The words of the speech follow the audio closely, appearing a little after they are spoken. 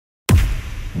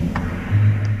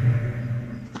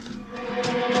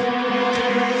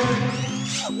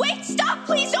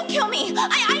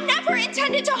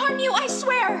intended to harm you, I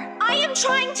swear. I am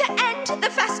trying to end the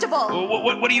festival.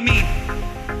 What do you mean?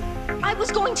 I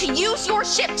was going to use your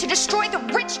ship to destroy the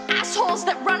rich assholes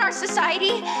that run our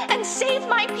society and save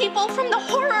my people from the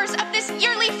horrors of this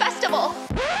yearly festival.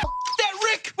 That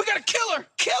Rick! We gotta kill her!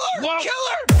 Kill her! Whoa. Kill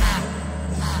her!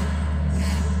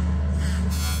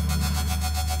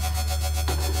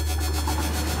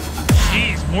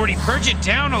 Jeez, Morty, purge it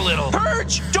down a little.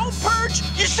 Purge! Don't purge!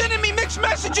 You're sending me mixed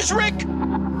messages, Rick!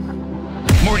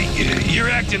 Morty, you're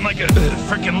acting like a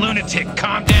freaking lunatic.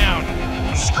 Calm down.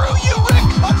 Screw you, Rick!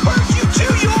 I'll purge you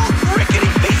too, you old rickety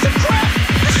piece of crap!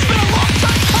 This has been a long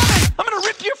time coming! I'm gonna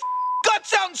rip your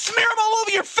guts out and smear them all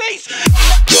over your face!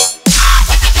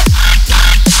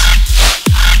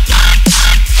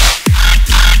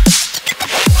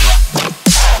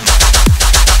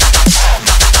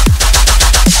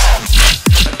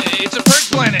 It's a purge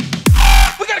planet!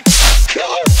 We gotta kill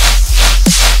her!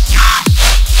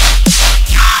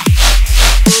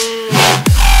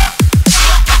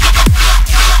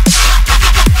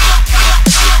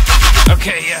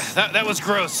 Okay, yeah, that was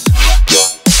gross.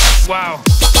 Wow.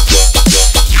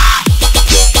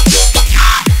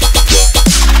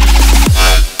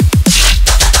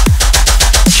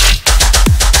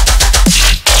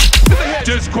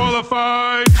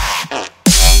 Disqualified!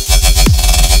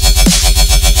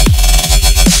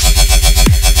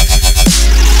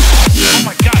 Oh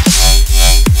my god!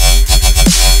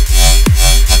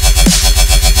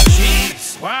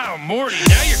 Jeez, wow, Morty,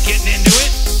 now you're getting into it.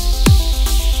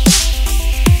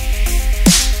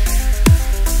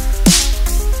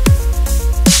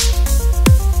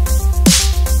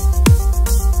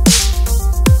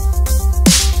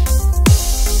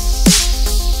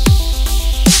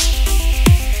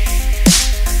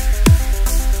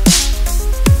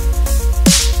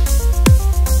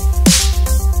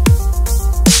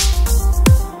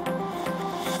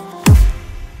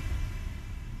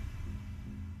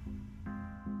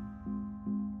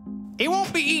 It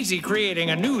won't be easy creating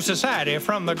a new society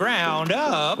from the ground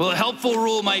up. Well, a helpful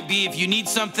rule might be if you need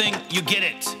something, you get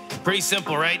it. Pretty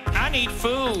simple, right? I need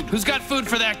food. Who's got food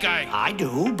for that guy? I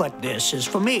do, but this is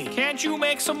for me. Can't you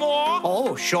make some more?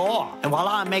 Oh, sure. And while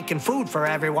I'm making food for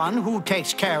everyone, who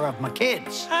takes care of my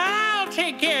kids? I'll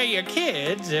take care of your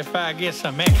kids if I get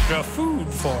some extra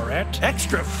food for it.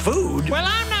 Extra food? Well,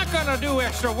 I'm not gonna do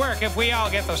extra work if we all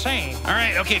get the same. All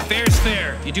right, okay, fair's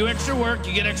fair. You do extra work,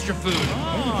 you get extra food.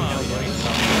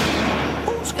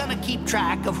 Who's gonna keep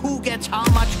track of who gets how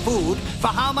much food for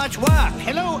how much work?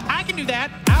 Hello, I can do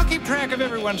that. I'll keep track of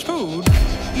everyone's food,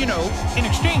 you know, in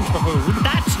exchange for food.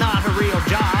 That's not a real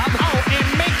job. Oh,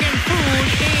 and making food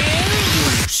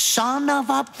is... You son of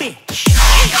a bitch.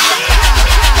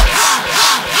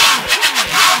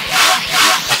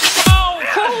 Oh,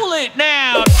 cool it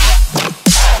now.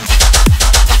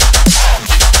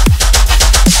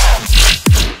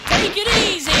 Take it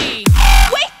easy.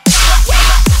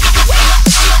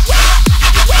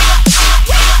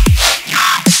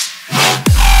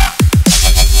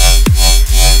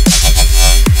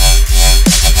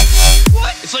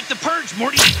 It's like the purge,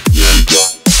 Morty.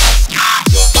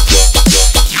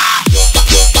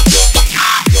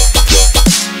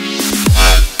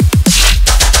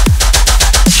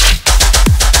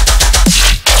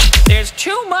 There's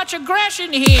too much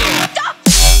aggression here. Stop!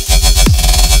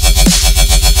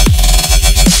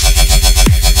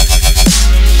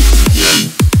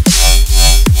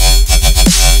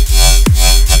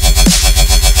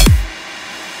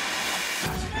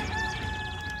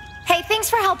 Hey, thanks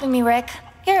for helping me, Rick.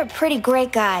 You're a pretty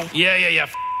great guy. Yeah.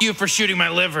 F you for shooting my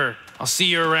liver. I'll see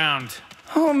you around.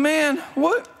 Oh man,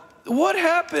 what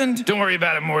happened? Don't worry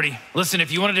about it, Morty. Listen,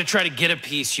 if you wanted to try to get a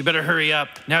piece, you better hurry up.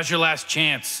 Now's your last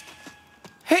chance.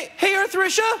 Hey,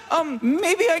 Arthrisha,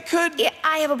 maybe I could... Yeah,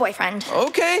 I have a boyfriend.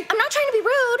 Okay. I'm not trying to be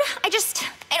rude. I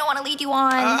don't want to lead you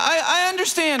on. I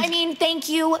understand. I mean, thank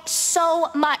you so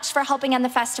much for helping end the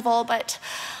festival, but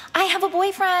I have a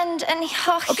boyfriend, and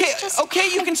Okay,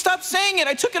 you can stop saying it.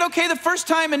 I took it okay the first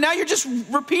time, and now you're just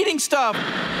repeating stuff.